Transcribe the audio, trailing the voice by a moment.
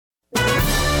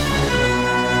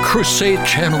CRUSADE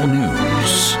Channel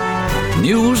News.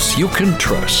 News you can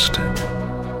trust.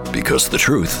 Because the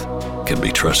truth can be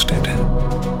trusted.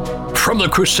 From the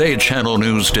CRUSADE Channel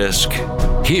News Desk,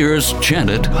 here's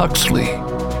Janet Huxley.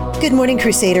 Good morning,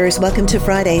 Crusaders. Welcome to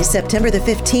Friday, September the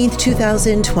 15th,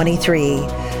 2023.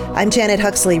 I'm Janet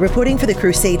Huxley, reporting for the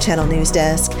CRUSADE Channel News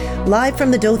Desk, live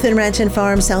from the Dothan Ranch and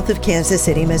Farm south of Kansas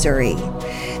City, Missouri.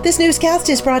 This newscast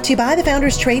is brought to you by the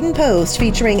Founders Trade & Post,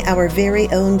 featuring our very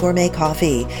own gourmet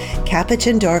coffee,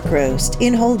 Capuchin Dark Roast,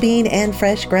 in whole bean and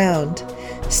fresh ground.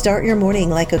 Start your morning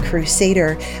like a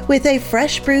Crusader with a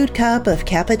fresh brewed cup of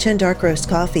Capuchin Dark Roast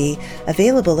coffee,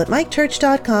 available at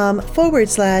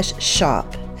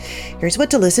mikechurch.com/shop. Here's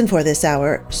what to listen for this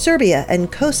hour. Serbia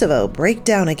and Kosovo break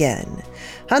down again.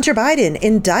 Hunter Biden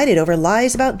indicted over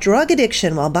lies about drug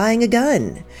addiction while buying a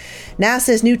gun.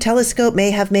 NASA's new telescope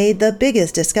may have made the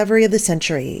biggest discovery of the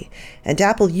century. And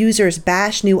Apple users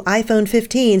bash new iPhone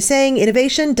 15, saying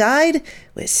innovation died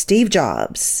with Steve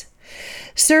Jobs.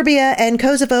 Serbia and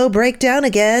Kosovo break down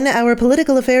again. Our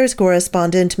political affairs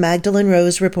correspondent Mahgdalen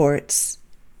Rose reports.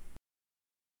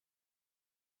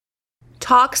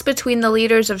 Talks between the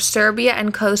leaders of Serbia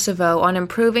and Kosovo on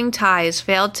improving ties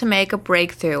failed to make a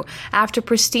breakthrough after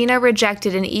Pristina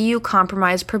rejected an EU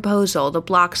compromise proposal, the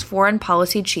bloc's foreign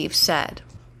policy chief said.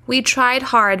 "We tried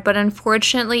hard, but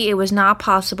unfortunately it was not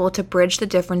possible to bridge the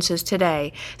differences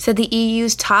today," said the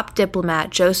EU's top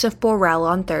diplomat Joseph Borrell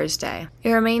on Thursday.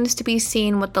 It remains to be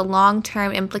seen what the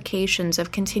long-term implications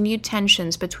of continued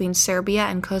tensions between Serbia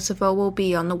and Kosovo will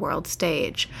be on the world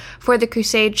stage. For the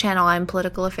CRUSADE Channel, I'm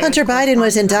political affairs. Hunter Biden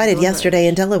was indicted yesterday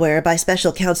in Delaware by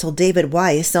special counsel David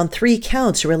Weiss on 3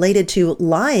 counts related to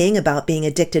lying about being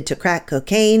addicted to crack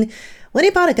cocaine when he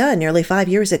bought a gun nearly 5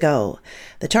 years ago.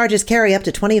 The charges carry up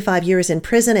to 25 years in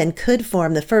prison and could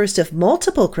form the first of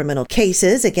multiple criminal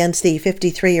cases against the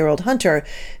 53-year-old Hunter,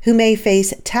 who may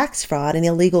face tax fraud and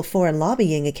illegal foreign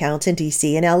lobbying accounts in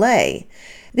D.C. and L.A.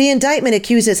 The indictment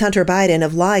accuses Hunter Biden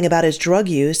of lying about his drug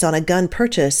use on a gun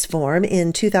purchase form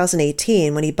in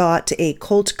 2018 when he bought a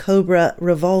Colt Cobra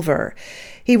revolver.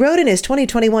 He wrote in his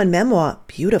 2021 memoir,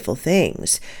 Beautiful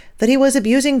Things, that he was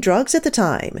abusing drugs at the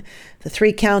time. The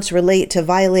 3 counts relate to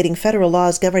violating federal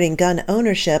laws governing gun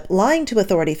ownership, lying to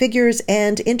authority figures,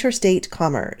 and interstate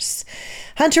commerce.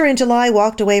 Hunter in July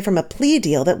walked away from a plea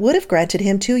deal that would have granted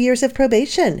him 2 years of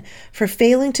probation for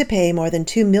failing to pay more than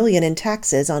 $2 million in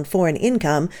taxes on foreign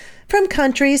income from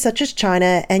countries such as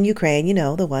China and Ukraine,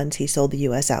 the ones he sold the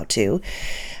U.S. out to.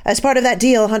 As part of that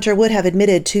deal, Hunter would have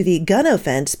admitted to the gun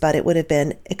offense, but it would have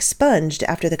been expunged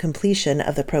after the completion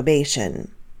of the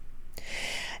probation.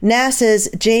 NASA's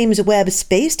James Webb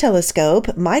Space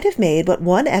Telescope might have made what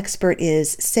one expert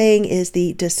is saying is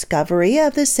the discovery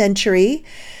of the century,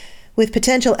 with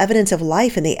potential evidence of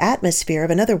life in the atmosphere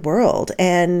of another world,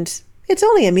 and it's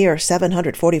only a mere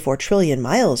 744 trillion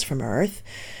miles from Earth.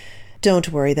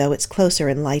 Don't worry, though, it's closer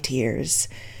in light years.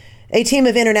 A team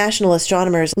of international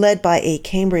astronomers led by a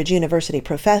Cambridge University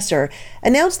professor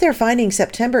announced their findings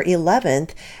September 11th,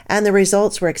 and the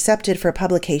results were accepted for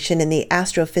publication in the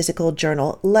astrophysical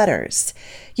journal Letters.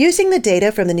 Using the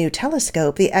data from the new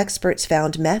telescope, the experts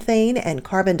found methane and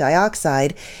carbon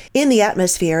dioxide in the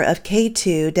atmosphere of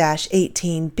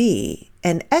K2-18b,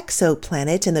 an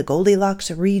exoplanet in the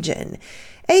Goldilocks region,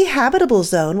 a habitable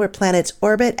zone where planets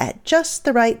orbit at just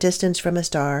the right distance from a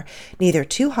star, neither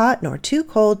too hot nor too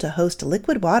cold to host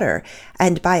liquid water,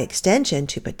 and by extension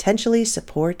to potentially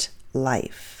support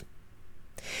life.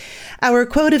 Our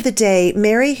quote of the day,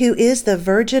 Mary, who is the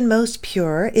Virgin most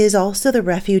pure, is also the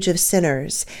refuge of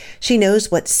sinners. She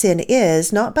knows what sin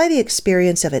is, not by the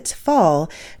experience of its fall,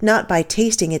 not by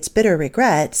tasting its bitter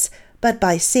regrets, but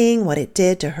by seeing what it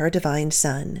did to her divine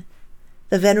Son.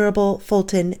 The Venerable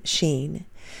Fulton Sheen.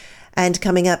 And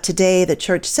coming up today, the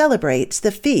church celebrates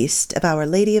the feast of Our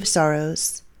Lady of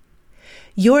Sorrows.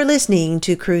 You're listening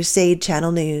to CRUSADE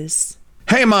Channel News.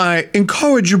 Hey, my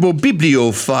incorrigible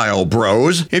bibliophile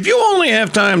bros, if you only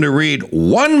have time to read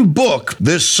one book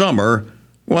this summer,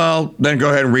 well, then go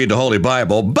ahead and read the Holy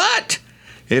Bible. But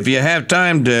if you have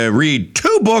time to read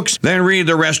 2 books, then read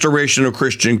The Restoration of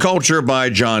Christian Culture by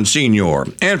John Senior.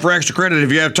 And for extra credit,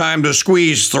 if you have time to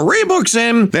squeeze 3 books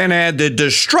in, then add The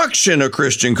Destruction of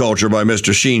Christian Culture by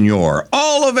Mr. Senior.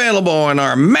 All available in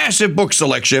our massive book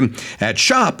selection at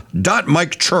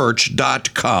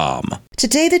shop.mikechurch.com.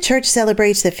 Today, the church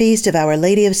celebrates the feast of Our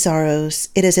Lady of Sorrows.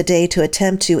 It is a day to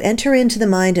attempt to enter into the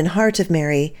mind and heart of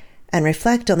Mary and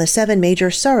reflect on the 7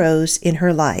 major sorrows in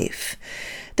her life.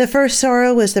 The first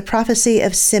sorrow was the prophecy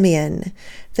of Simeon.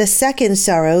 The second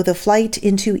sorrow, the flight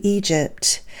into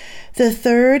Egypt. The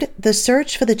third, the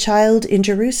search for the child in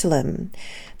Jerusalem.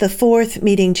 The fourth,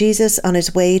 meeting Jesus on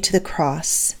his way to the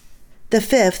cross. The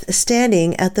fifth,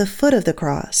 standing at the foot of the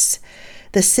cross.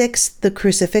 The sixth, the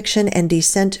crucifixion and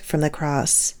descent from the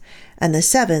cross. And the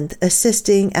seventh,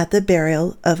 assisting at the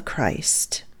burial of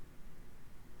Christ.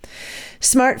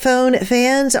 Smartphone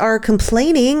fans are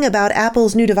complaining about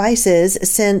Apple's new devices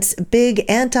since big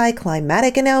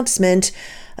anticlimactic announcement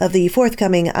of the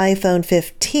forthcoming iPhone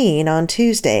 15 on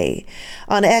Tuesday.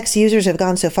 On X, users have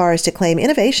gone so far as to claim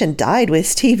innovation died with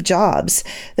Steve Jobs,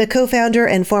 the co-founder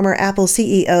and former Apple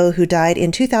CEO who died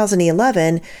in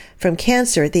 2011 from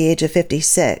cancer at the age of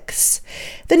 56.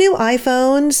 The new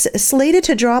iPhones, slated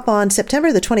to drop on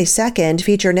September the 22nd,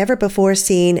 feature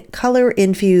never-before-seen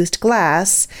color-infused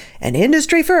glass, an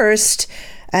industry first,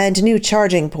 and new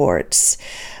charging ports.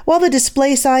 While the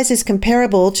display size is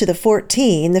comparable to the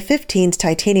 14, the 15's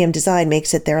titanium design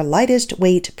makes it their lightest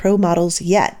weight Pro models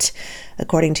yet,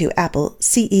 according to Apple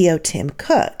CEO Tim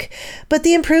Cook. But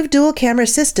the improved dual camera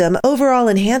system, overall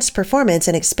enhanced performance,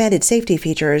 and expanded safety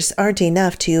features aren't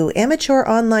enough to amateur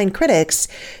online critics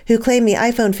who claim the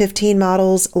iPhone 15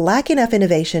 models lack enough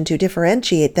innovation to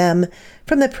differentiate them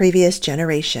from the previous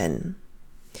generation.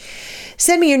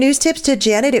 Send me your news tips to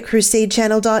Janet at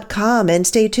CrusadeChannel.com and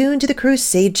stay tuned to the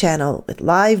Crusade Channel with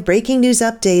live breaking news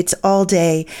updates all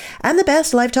day and the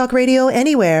best live talk radio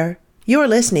anywhere. You're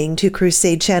listening to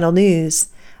Crusade Channel News.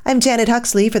 I'm Janet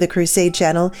Huxley for the Crusade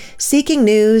Channel, seeking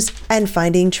news and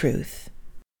finding truth.